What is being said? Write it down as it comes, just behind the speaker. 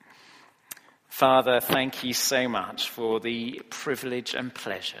Father, thank you so much for the privilege and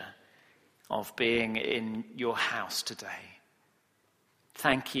pleasure of being in your house today.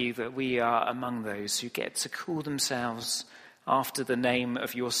 Thank you that we are among those who get to call themselves after the name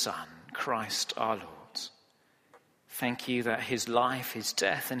of your Son, Christ our Lord. Thank you that his life, his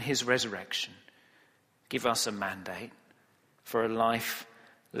death, and his resurrection give us a mandate for a life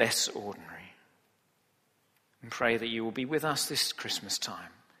less ordinary. And pray that you will be with us this Christmas time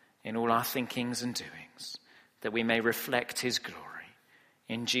in all our thinkings and doings, that we may reflect his glory.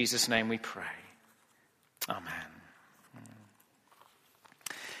 In Jesus' name we pray. Amen.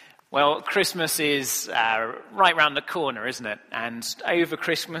 Well, Christmas is right round the corner, isn't it? And over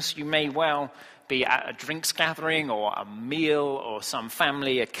Christmas, you may well be at a drinks gathering or a meal or some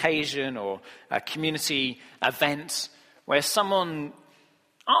family occasion or a community event where someone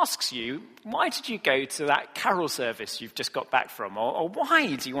asks you, why did you go to that carol service you've just got back from? Or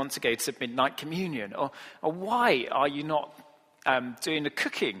why do you want to go to midnight communion? Or why are you not doing the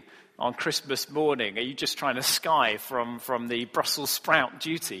cooking on Christmas morning? Are you just trying to sky from the Brussels sprout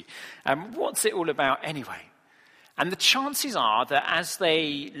duty? What's it all about anyway? And the chances are that as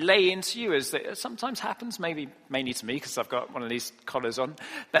they lay into you, as it sometimes happens, maybe mainly to me because I've got one of these collars on,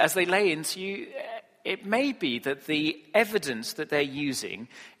 but as they lay into you, it may be that the evidence that they're using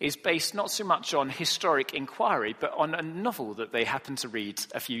is based not so much on historic inquiry, but on a novel that they happened to read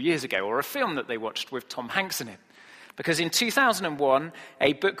a few years ago, or a film that they watched with Tom Hanks in it. Because in 2001,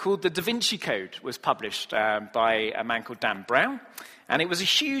 a book called The Da Vinci Code was published by a man called Dan Brown, and it was a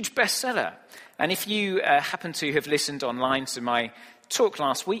huge bestseller. And if you happen to have listened online to my talk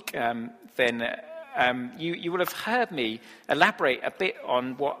last week, then you will have heard me elaborate a bit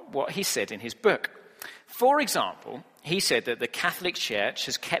on what he said in his book. For example, he said that the Catholic Church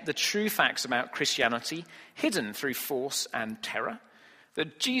has kept the true facts about Christianity hidden through force and terror,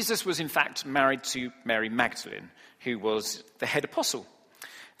 that Jesus was in fact married to Mary Magdalene, who was the head apostle.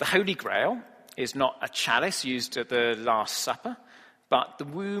 The Holy Grail is not a chalice used at the Last Supper, but the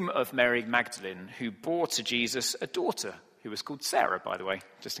womb of Mary Magdalene, who bore to Jesus a daughter, who was called Sarah, by the way,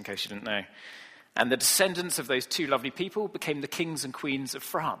 just in case you didn't know. And the descendants of those two lovely people became the kings and queens of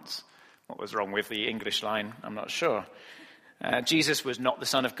France. What was wrong with the English line? I'm not sure. Jesus was not the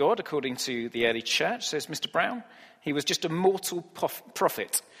Son of God, according to the early church, says Mr. Brown. He was just a mortal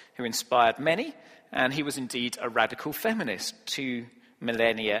prophet who inspired many, and he was indeed a radical feminist 2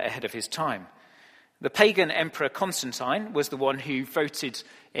 millennia ahead of his time. The pagan emperor Constantine was the one who voted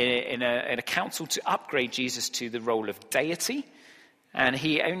in a council to upgrade Jesus to the role of deity, and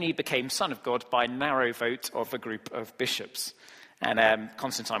he only became Son of God by narrow vote of a group of bishops. And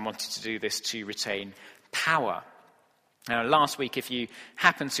Constantine wanted to do this to retain power. Now, last week, if you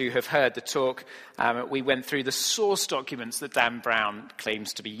happen to have heard the talk, we went through the source documents that Dan Brown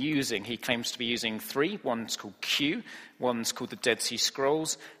claims to be using. He claims to be using 3. One's called Q, one's called the Dead Sea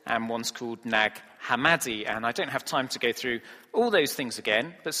Scrolls, and one's called Nag Hammadi. And I don't have time to go through all those things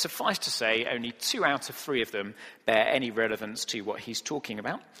again, but suffice to say, only 2 out of 3 of them bear any relevance to what he's talking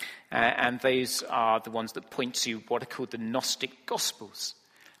about. And those are the ones that point to what are called the Gnostic Gospels.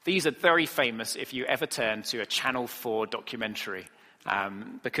 These are very famous if you ever turn to a Channel 4 documentary,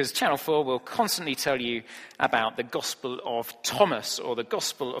 because Channel 4 will constantly tell you about the Gospel of Thomas or the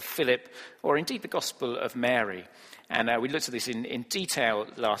Gospel of Philip or indeed the Gospel of Mary. And we looked at this in detail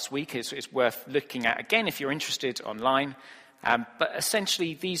last week. It's worth looking at again if you're interested online. But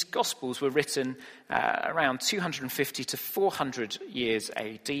essentially these Gospels were written around 250 to 400 years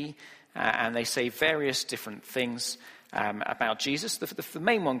AD, and they say various different things about Jesus. The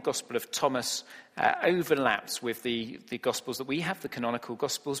main one, Gospel of Thomas, overlaps with the Gospels that we have, the canonical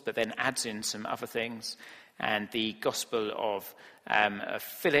Gospels, but then adds in some other things. And the Gospel of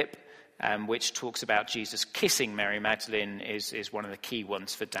Philip, which talks about Jesus kissing Mary Magdalene, is one of the key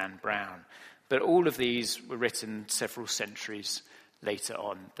ones for Dan Brown. But all of these were written several centuries later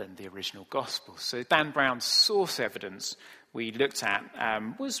on than the original Gospels. So Dan Brown's source evidence we looked at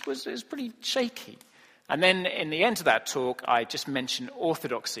was pretty shaky. And then in the end of that talk, I just mentioned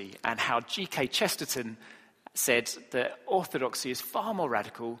orthodoxy and how G.K. Chesterton said that orthodoxy is far more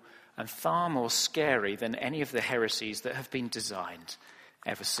radical and far more scary than any of the heresies that have been designed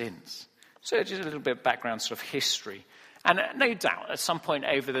ever since. So just a little bit of background sort of history. And no doubt, at some point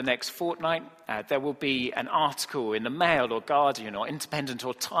over the next fortnight, there will be an article in the Mail or Guardian or Independent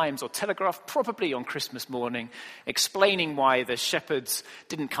or Times or Telegraph, probably on Christmas morning, explaining why the shepherds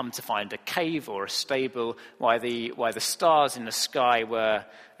didn't come to find a cave or a stable, why the stars in the sky were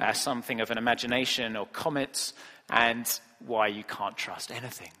something of an imagination or comets, and why you can't trust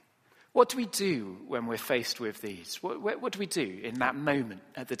anything. What do we do when we're faced with these? What do we do in that moment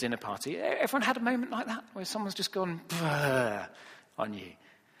at the dinner party? Everyone had a moment like that where someone's just gone on you.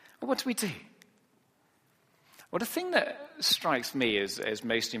 Well, what do we do? Well, the thing that strikes me as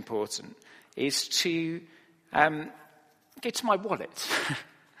most important is to go to my wallet.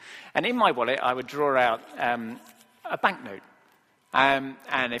 And in my wallet, I would draw out a banknote. And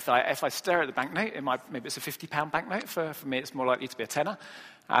if I stare at the banknote, maybe it's a £50 banknote. For me, it's more likely to be a tenner.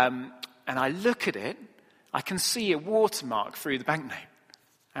 And I look at it, I can see a watermark through the banknote.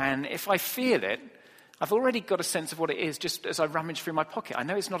 And if I feel it, I've already got a sense of what it is just as I rummage through my pocket. I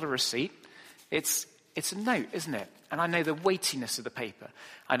know it's not a receipt. It's a note, isn't it? And I know the weightiness of the paper.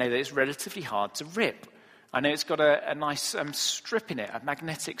 I know that it's relatively hard to rip. I know it's got a nice strip in it, a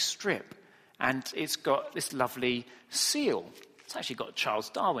magnetic strip. And it's got this lovely seal. It's actually got Charles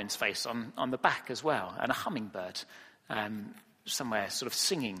Darwin's face on the back as well, and a hummingbird somewhere sort of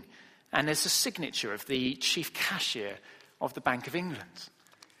singing. And there's a signature of the chief cashier of the Bank of England.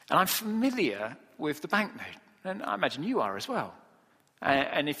 And I'm familiar with the banknote, and I imagine you are as well.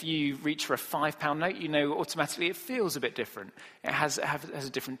 And if you reach for a £5 note, you know automatically it feels a bit different. It has a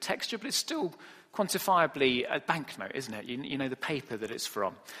different texture, but it's still quantifiably a banknote, isn't it? You know the paper that it's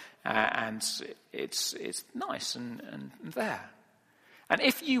from. And it's nice and there. And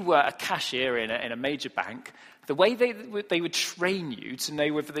if you were a cashier in a major bank, the way they would train you to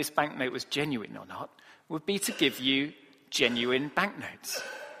know whether this banknote was genuine or not would be to give you genuine banknotes.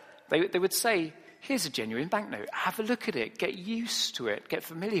 They would say, here's a genuine banknote. Have a look at it. Get used to it. Get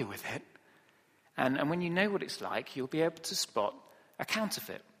familiar with it. And when you know what it's like, you'll be able to spot a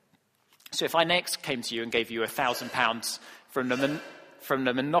counterfeit. So if I next came to you and gave you £1,000 from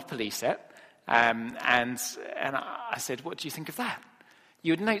the Monopoly set, and I said, what do you think of that?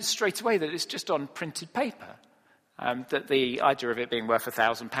 You would note straight away that it's just on printed paper. That the idea of it being worth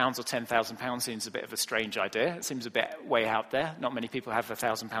 £1,000 or £10,000 seems a bit of a strange idea. It seems a bit way out there. Not many people have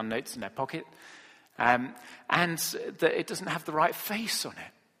 £1,000 notes in their pocket. And that it doesn't have the right face on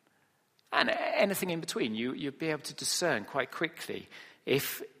it. And anything in between, you'd be able to discern quite quickly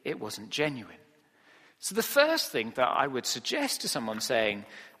if it wasn't genuine. So the first thing that I would suggest to someone saying,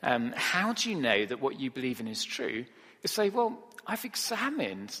 how do you know that what you believe in is true, is say, well, I've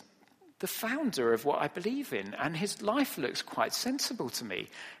examined the founder of what I believe in, and his life looks quite sensible to me.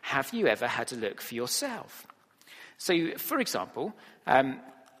 Have you ever had a look for yourself? So, for example,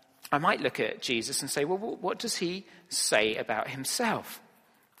 I might look at Jesus and say, well, what does he say about himself?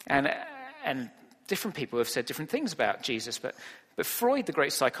 And different people have said different things about Jesus, but Freud, the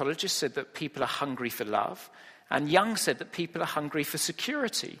great psychologist, said that people are hungry for love, and Jung said that people are hungry for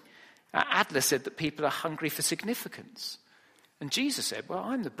security. Adler said that people are hungry for significance. And Jesus said, well,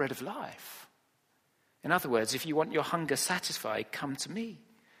 I'm the bread of life. In other words, if you want your hunger satisfied, come to me.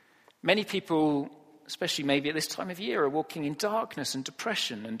 Many people, especially maybe at this time of year, are walking in darkness and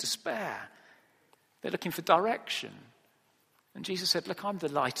depression and despair. They're looking for direction. And Jesus said, look, I'm the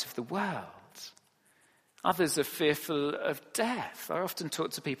light of the world. Others are fearful of death. I often talk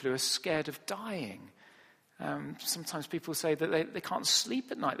to people who are scared of dying. Sometimes people say that they can't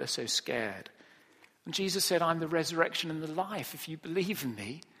sleep at night, they're so scared. And Jesus said, I'm the resurrection and the life. If you believe in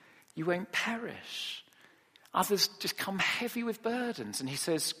me, you won't perish. Others just come heavy with burdens. And he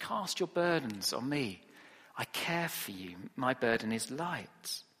says, cast your burdens on me. I care for you. My burden is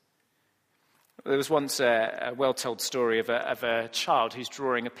light. There was once a well-told story of a child who's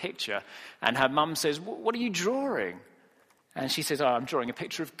drawing a picture. And her mum says, what are you drawing? And she says, I'm drawing a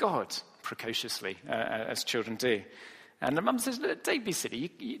picture of God, precociously, as children do. And the mum says, look, don't be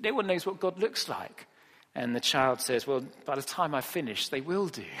silly. No one knows what God looks like. And the child says, well, by the time I finish, they will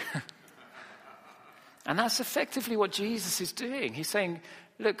do. And that's effectively what Jesus is doing. He's saying,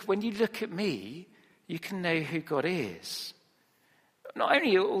 look, when you look at me, you can know who God is. Not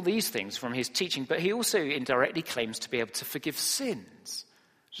only all these things from his teaching, but he also indirectly claims to be able to forgive sins.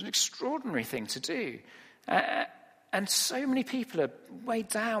 It's an extraordinary thing to do. And so many people are weighed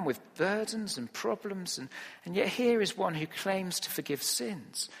down with burdens and problems, and yet here is one who claims to forgive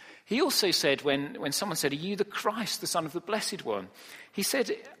sins. He also said, when someone said, are you the Christ, the Son of the Blessed One? He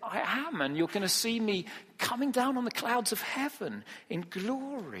said, I am, and you're going to see me coming down on the clouds of heaven in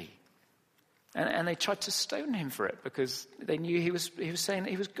glory. And they tried to stone him for it because they knew he was saying that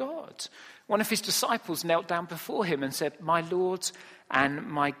he was God. One of his disciples knelt down before him and said, my Lord and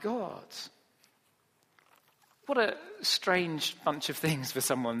my God. What a strange bunch of things for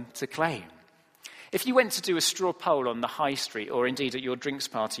someone to claim. If you went to do a straw poll on the high street, or indeed at your drinks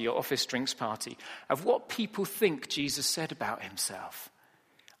party, your office drinks party, of what people think Jesus said about himself,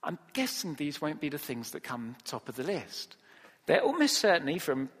 I'm guessing these won't be the things that come top of the list. They almost certainly,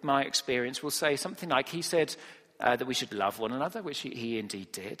 from my experience, will say something like, he said that we should love one another, which he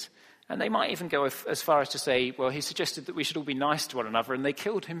indeed did. And they might even go as far as to say, well, he suggested that we should all be nice to one another, and they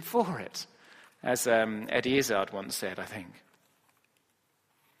killed him for it, as Eddie Izzard once said, I think.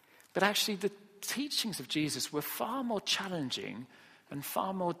 But actually, the teachings of Jesus were far more challenging and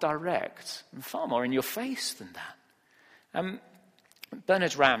far more direct and far more in your face than that.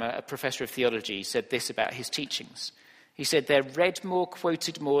 Bernard Ramm, a professor of theology, said this about his teachings. He said, they're read more,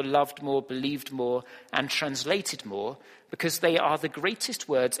 quoted more, loved more, believed more, and translated more because they are the greatest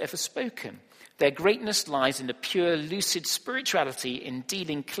words ever spoken. Their greatness lies in a pure, lucid spirituality in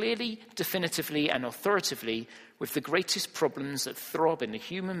dealing clearly, definitively, and authoritatively with the greatest problems that throb in the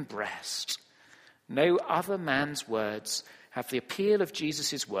human breast. No other man's words have the appeal of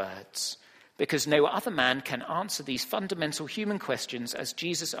Jesus' words, because no other man can answer these fundamental human questions as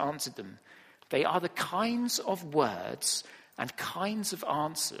Jesus answered them. They are the kinds of words and kinds of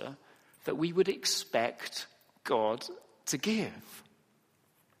answer that we would expect God to give.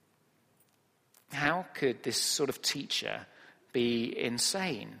 How could this sort of teacher be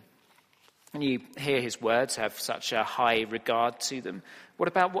insane? And you hear his words have such a high regard to them. What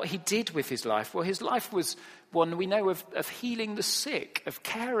about what he did with his life? Well, his life was one we know of healing the sick, of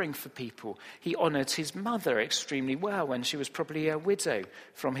caring for people. He honoured his mother extremely well when she was probably a widow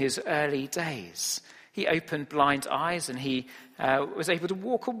from his early days. He opened blind eyes and he was able to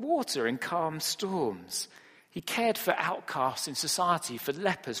walk on water in calm storms. He cared for outcasts in society, for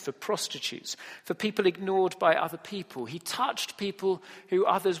lepers, for prostitutes, for people ignored by other people. He touched people who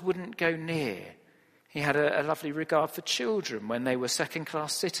others wouldn't go near. He had a lovely regard for children when they were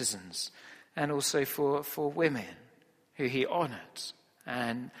second-class citizens, and also for women who he honoured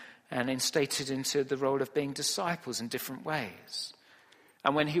and instated into the role of being disciples in different ways.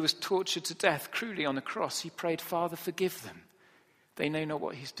 And when he was tortured to death cruelly on the cross, he prayed, Father, forgive them. They know not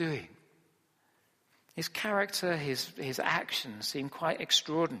what he's doing. His character, his actions seem quite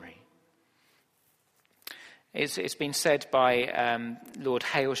extraordinary. It's been said by Lord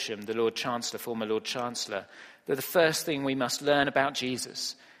Hailsham, the Lord Chancellor, former Lord Chancellor, that the first thing we must learn about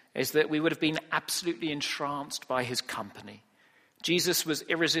Jesus is that we would have been absolutely entranced by his company. Jesus was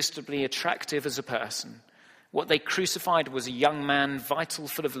irresistibly attractive as a person. What they crucified was a young man, vital,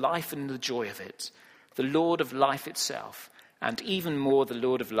 full of life and the joy of it, the Lord of life itself, and even more the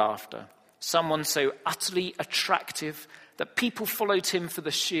Lord of laughter. Someone so utterly attractive that people followed him for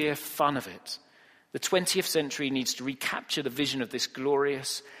the sheer fun of it. The 20th century needs to recapture the vision of this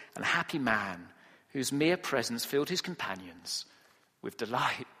glorious and happy man whose mere presence filled his companions with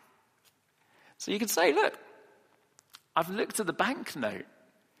delight. So you could say, look, I've looked at the banknote.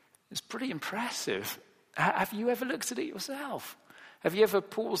 It's pretty impressive. Have you ever looked at it yourself? Have you ever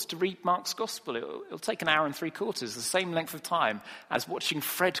paused to read Mark's Gospel? It'll take an hour and 3/4, the same length of time as watching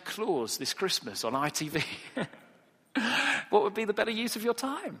Fred Claus this Christmas on ITV. What would be the better use of your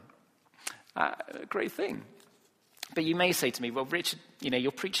time? Great thing. But you may say to me, well, Richard, you're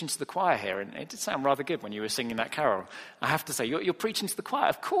preaching to the choir here, and it did sound rather good when you were singing that carol. I have to say, you're preaching to the choir.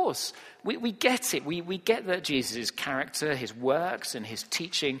 Of course, we get it. We get that Jesus' character, his works, and his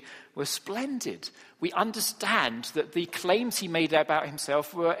teaching were splendid. We understand that the claims he made about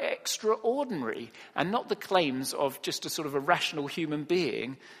himself were extraordinary, and not the claims of just a sort of a rational human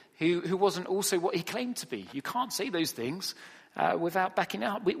being who wasn't also what he claimed to be. You can't say those things without backing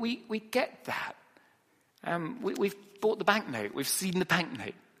up. We get that. We've bought the banknote. We've seen the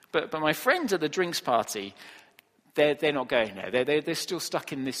banknote. But my friends at the drinks party, they're not going there. They're still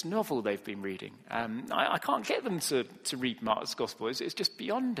stuck in this novel they've been reading. I can't get them to read Mark's Gospel. It's just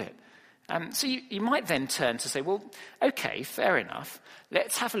beyond it. So you might then turn to say, well, okay, fair enough.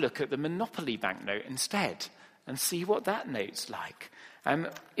 Let's have a look at the Monopoly banknote instead and see what that note's like.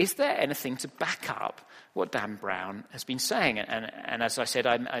 Is there anything to back up what Dan Brown has been saying? And as I said,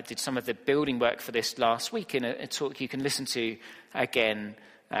 I did some of the building work for this last week in a talk you can listen to again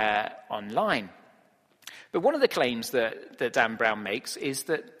online. But one of the claims that Dan Brown makes is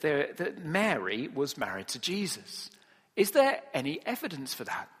that Mary was married to Jesus. Is there any evidence for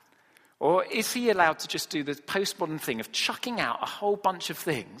that? Or is he allowed to just do the postmodern thing of chucking out a whole bunch of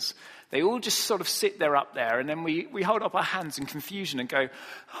things? They all just sort of sit there up there, and then we hold up our hands in confusion and go,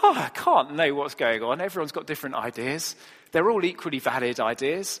 I can't know what's going on. Everyone's got different ideas. They're all equally valid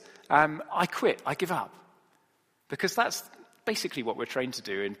ideas. I quit. I give up. Because that's basically what we're trained to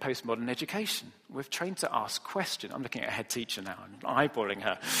do in postmodern education. We're trained to ask questions. I'm looking at a head teacher now. I'm eyeballing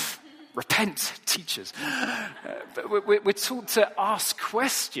her. Repent, teachers. But we're taught to ask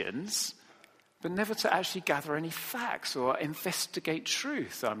questions, but never to actually gather any facts or investigate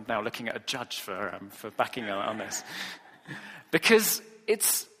truth. I'm now looking at a judge for backing on this. Because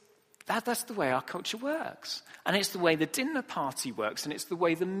that's the way our culture works. And it's the way the dinner party works, and it's the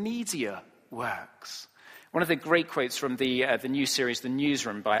way the media works. One of the great quotes from the new series, The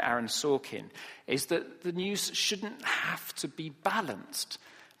Newsroom, by Aaron Sorkin, is that the news shouldn't have to be balanced,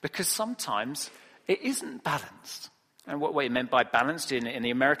 because sometimes it isn't balanced. And what it meant by balanced in the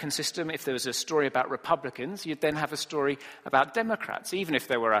American system, if there was a story about Republicans, you'd then have a story about Democrats. Even if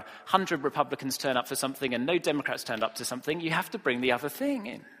there were 100 Republicans turn up for something and no Democrats turned up to something, you have to bring the other thing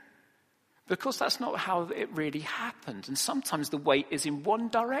in. Because that's not how it really happened. And sometimes the weight is in one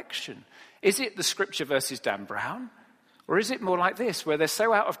direction. Is it the Scripture versus Dan Brown? Or is it more like this, where they're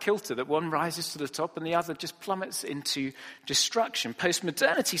so out of kilter that one rises to the top and the other just plummets into destruction?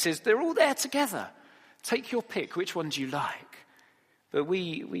 Postmodernity says they're all there together. Take your pick, which one do you like? But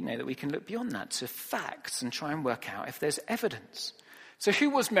we know that we can look beyond that to facts and try and work out if there's evidence. So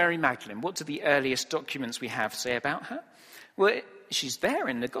who was Mary Magdalene? What do the earliest documents we have say about her? Well, she's there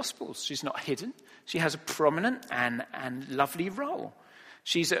in the Gospels. She's not hidden. She has a prominent and lovely role.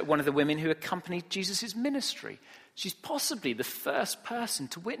 She's one of the women who accompanied Jesus' ministry. She's possibly the first person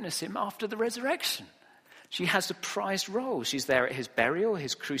to witness him after the resurrection. She has a prized role. She's there at his burial,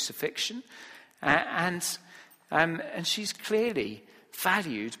 his crucifixion. And she's clearly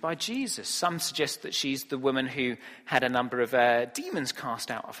valued by Jesus. Some suggest that she's the woman who had a number of demons cast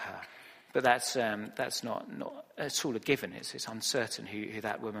out of her. But that's not at all a given. It's uncertain who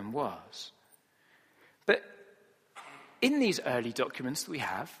that woman was. But in these early documents that we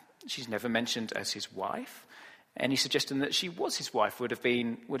have, she's never mentioned as his wife. Any suggestion that she was his wife would have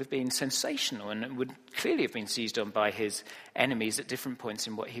been sensational and would clearly have been seized on by his enemies at different points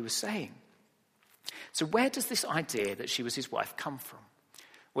in what he was saying. So where does this idea that she was his wife come from?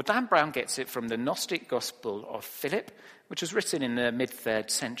 Well, Dan Brown gets it from the Gnostic Gospel of Philip, which was written in the mid-3rd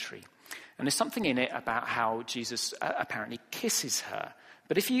century. And there's something in it about how Jesus apparently kisses her.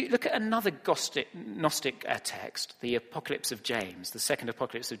 But if you look at another Gnostic text, the Apocalypse of James, the second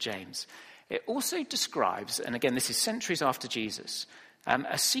Apocalypse of James, it also describes, and again this is centuries after Jesus,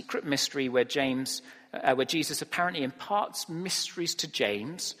 a secret mystery where Jesus apparently imparts mysteries to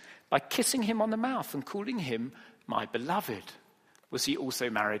James by kissing him on the mouth and calling him my beloved. Was he also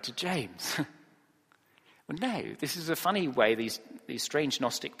married to James? Well, no. This is a funny way these strange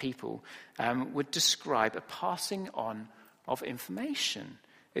Gnostic people would describe a passing on of information.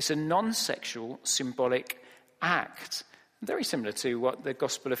 It's a non-sexual symbolic act, very similar to what the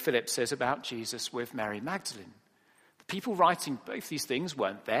Gospel of Philip says about Jesus with Mary Magdalene. The people writing both these things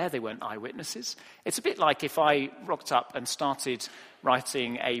weren't there. They weren't eyewitnesses. It's a bit like if I rocked up and started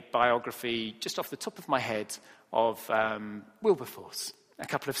writing a biography just off the top of my head of Wilberforce a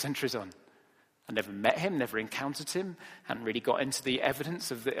couple of centuries on. I never met him, never encountered him, hadn't really got into the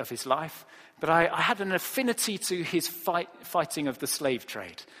evidence of his life. But I had an affinity to his fighting of the slave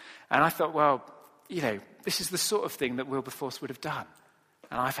trade. And I thought, well, this is the sort of thing that Wilberforce would have done.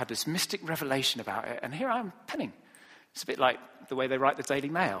 And I've had this mystic revelation about it. And here I am penning. It's a bit like the way they write the Daily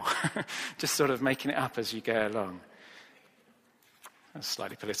Mail. Just sort of making it up as you go along. That's a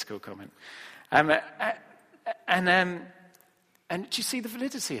slightly political comment. And do you see the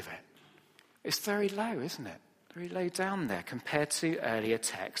validity of it? It's very low, isn't it? Very low down there compared to earlier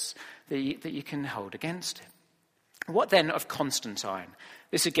texts that you can hold against it. What then of Constantine?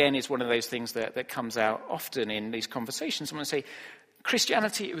 This again is one of those things that comes out often in these conversations. Someone will say,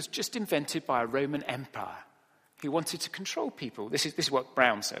 Christianity, it was just invented by a Roman empire who wanted to control people. This is what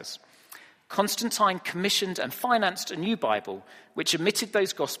Brown says. Constantine commissioned and financed a new Bible which omitted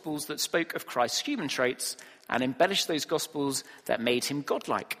those gospels that spoke of Christ's human traits and embellished those gospels that made him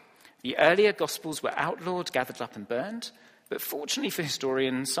godlike. The earlier Gospels were outlawed, gathered up and burned, but fortunately for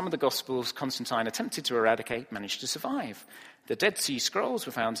historians, some of the Gospels Constantine attempted to eradicate managed to survive. The Dead Sea Scrolls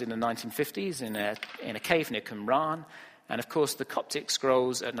were found in the 1950s in a cave near Qumran, and of course the Coptic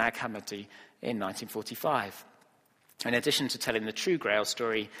Scrolls at Nag Hammadi in 1945. In addition to telling the true Grail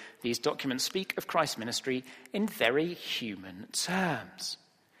story, these documents speak of Christ's ministry in very human terms.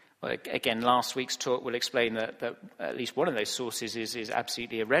 Well, again, last week's talk will explain that at least one of those sources is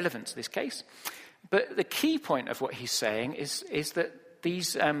absolutely irrelevant to this case. But the key point of what he's saying is that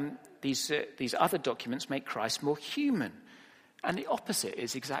these other documents make Christ more human. And the opposite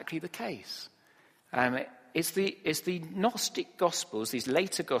is exactly the case. It's the Gnostic Gospels, these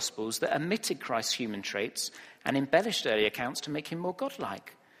later Gospels, that omitted Christ's human traits and embellished early accounts to make him more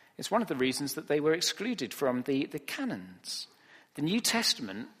godlike. It's one of the reasons that they were excluded from the canons. The New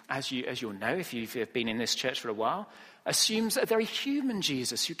Testament, as you'll know if you've been in this church for a while, assumes a very human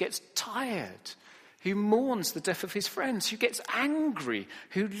Jesus who gets tired, who mourns the death of his friends, who gets angry,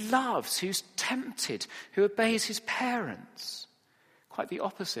 who loves, who's tempted, who obeys his parents. Quite the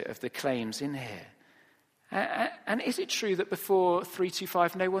opposite of the claims in here. And is it true that before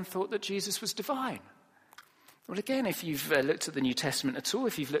 325 no one thought that Jesus was divine? Well, again, if you've looked at the New Testament at all,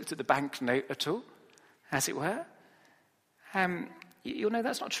 if you've looked at the banknote at all, as it were, you'll know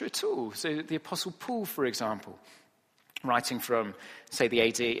that's not true at all. So the Apostle Paul, for example, writing from, say, the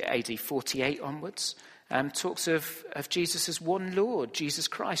AD 48 onwards, talks of Jesus as one Lord, Jesus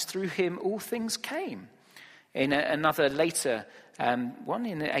Christ. Through him all things came. In another later one,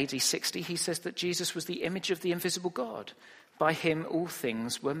 in AD 60, he says that Jesus was the image of the invisible God. By him all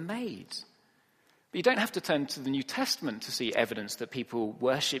things were made. But you don't have to turn to the New Testament to see evidence that people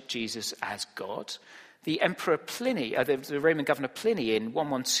worship Jesus as God. The Emperor Pliny, the Roman governor Pliny in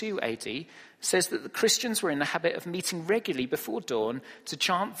 112 AD, says that the Christians were in the habit of meeting regularly before dawn to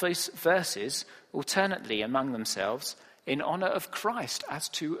chant those verses alternately among themselves in honor of Christ as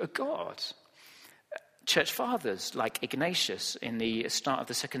to a God. Church fathers like Ignatius in the start of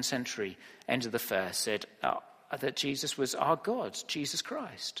the 2nd century, end of the 1st, said that Jesus was our God, Jesus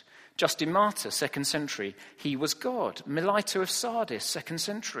Christ. Justin Martyr, 2nd century, he was God. Melito of Sardis, 2nd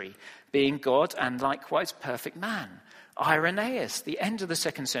century, being God and likewise perfect man. Irenaeus, the end of the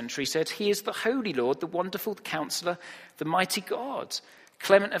 2nd century, said, he is the Holy Lord, the wonderful Counselor, the mighty God.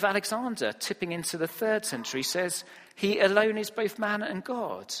 Clement of Alexander, tipping into the 3rd century, says, he alone is both man and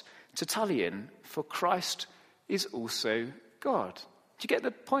God. Tertullian, for Christ is also God. Do you get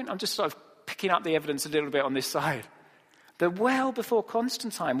the point? I'm just sort of picking up the evidence a little bit on this side. That well before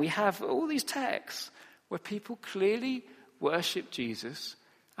Constantine, we have all these texts where people clearly worship Jesus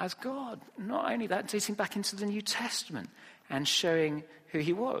as God. Not only that, dating back into the New Testament and showing who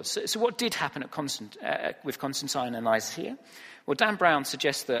he was. So what did happen at with Constantine and Isaac here? Well, Dan Brown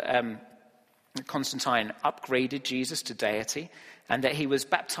suggests that Constantine upgraded Jesus to deity and that he was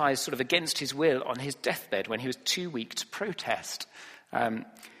baptized sort of against his will on his deathbed when he was too weak to protest.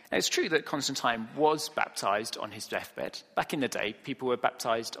 It's true that Constantine was baptized on his deathbed. Back in the day, people were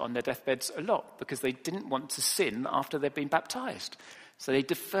baptized on their deathbeds a lot because they didn't want to sin after they'd been baptized. So they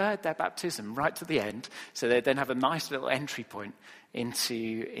deferred their baptism right to the end, so they'd then have a nice little entry point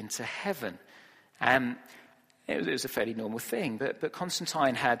into heaven. It was a fairly normal thing, but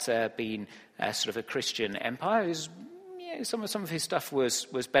Constantine had been sort of a Christian empire. Some of his stuff was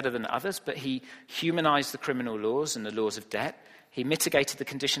better than others, but he humanized the criminal laws and the laws of debt. He mitigated the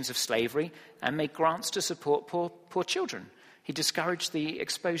conditions of slavery and made grants to support poor children. He discouraged the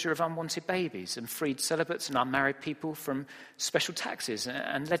exposure of unwanted babies and freed celibates and unmarried people from special taxes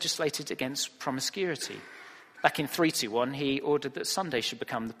and legislated against promiscuity. Back in 321, he ordered that Sunday should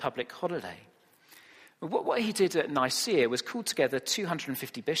become the public holiday. What he did at Nicaea was call together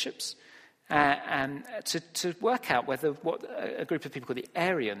 250 bishops and to work out whether what a group of people called the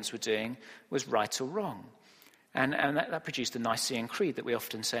Arians were doing was right or wrong. And that produced the Nicene Creed that we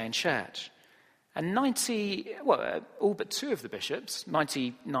often say in church. And all but two of the bishops,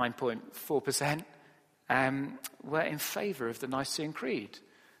 99.4%, were in favour of the Nicene Creed.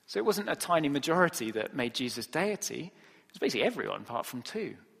 So it wasn't a tiny majority that made Jesus deity. It was basically everyone apart from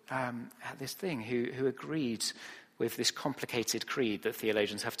two had this thing who agreed with this complicated creed that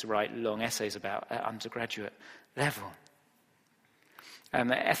theologians have to write long essays about at undergraduate level.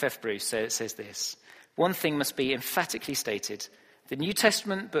 F.F. Bruce says this: one thing must be emphatically stated. The New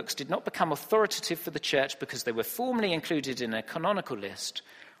Testament books did not become authoritative for the church because they were formally included in a canonical list.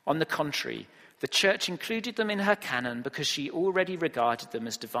 On the contrary, the church included them in her canon because she already regarded them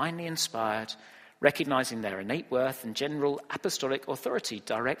as divinely inspired, recognizing their innate worth and general apostolic authority,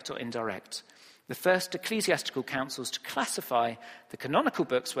 direct or indirect. The first ecclesiastical councils to classify the canonical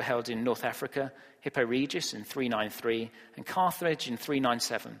books were held in North Africa, Hippo Regius in 393 and Carthage in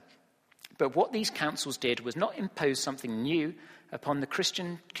 397. But what these councils did was not impose something new upon the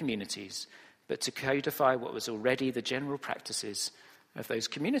Christian communities, but to codify what was already the general practices of those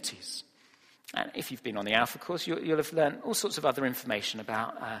communities. And if you've been on the Alpha course, you'll have learned all sorts of other information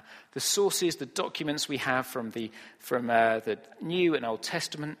about the sources, the documents we have from the New and Old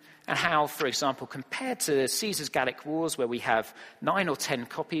Testament, and how, for example, compared to Caesar's Gallic Wars, where we have 9 or 10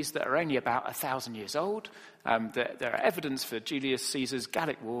 copies that are only about 1,000 years old, there are evidence for Julius Caesar's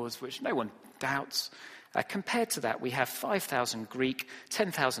Gallic Wars, which no one doubts. Compared to that, we have 5,000 Greek,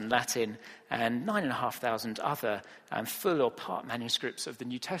 10,000 Latin, and 9,500 other full or part manuscripts of the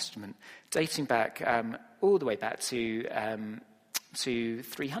New Testament, dating back all the way back to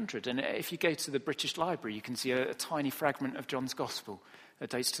 300. And if you go to the British Library, you can see a tiny fragment of John's Gospel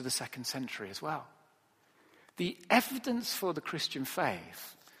that dates to the 2nd century as well. The evidence for the Christian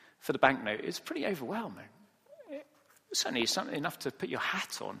faith for the banknote is pretty overwhelming. Certainly something enough to put your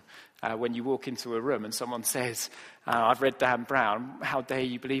hat on when you walk into a room and someone says, I've read Dan Brown, how dare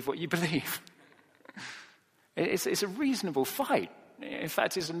you believe what you believe? It's a reasonable fight. In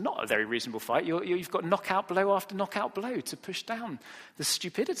fact, it's not a very reasonable fight. You've got knockout blow after knockout blow to push down the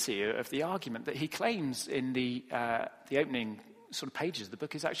stupidity of the argument that he claims in the opening sort of pages. The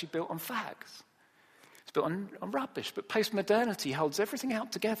book is actually built on facts. It's built on rubbish. But postmodernity holds everything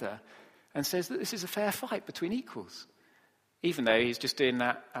out together and says that this is a fair fight between equals. Even though he's just doing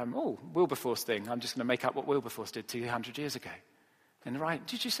that, Wilberforce thing. I'm just going to make up what Wilberforce did 200 years ago. And right,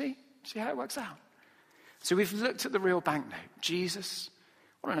 did you see? See how it works out? So we've looked at the real banknote. Jesus,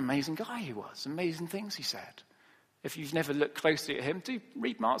 what an amazing guy he was. Amazing things he said. If you've never looked closely at him, do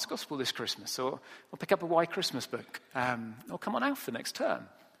read Mark's Gospel this Christmas, or pick up a Why Christmas book, or come on Alpha next term.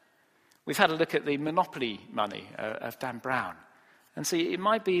 We've had a look at the monopoly money of Dan Brown. And see, it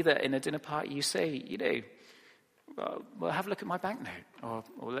might be that in a dinner party you say, well, have a look at my banknote, or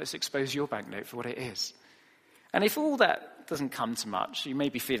let's expose your banknote for what it is. And if all that doesn't come to much, you may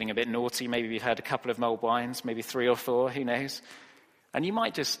be feeling a bit naughty, maybe you've had a couple of mulled wines, maybe 3 or 4, who knows. And you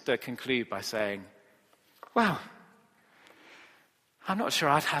might just conclude by saying, well, I'm not sure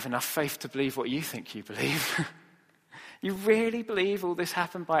I'd have enough faith to believe what you think you believe. You really believe all this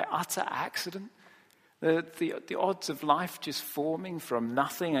happened by utter accident? The odds of life just forming from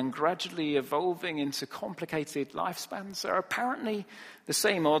nothing and gradually evolving into complicated lifespans are apparently the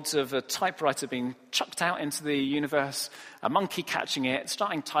same odds of a typewriter being chucked out into the universe, a monkey catching it,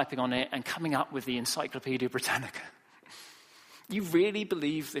 starting typing on it, and coming up with the Encyclopedia Britannica. You really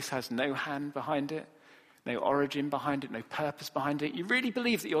believe this has no hand behind it, no origin behind it, no purpose behind it? You really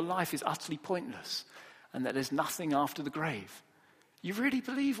believe that your life is utterly pointless and that there's nothing after the grave? You really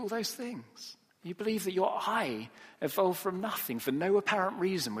believe all those things? You believe that your I evolved from nothing for no apparent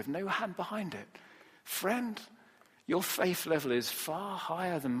reason, with no hand behind it? Friend, your faith level is far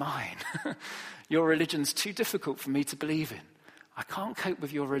higher than mine. Your religion's too difficult for me to believe in. I can't cope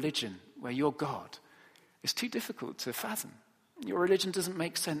with your religion where you're God. It's too difficult to fathom. Your religion doesn't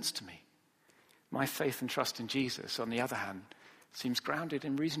make sense to me. My faith and trust in Jesus, on the other hand, seems grounded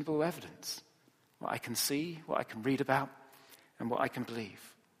in reasonable evidence. What I can see, what I can read about, and what I can believe.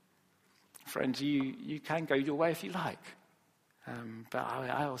 Friends, you can go your way if you like, but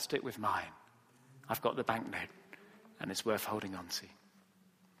I'll stick with mine. I've got the banknote, and it's worth holding on to.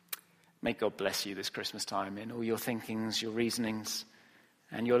 May God bless you this Christmas time in all your thinkings, your reasonings,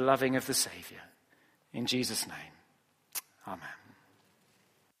 and your loving of the Saviour. In Jesus' name, amen.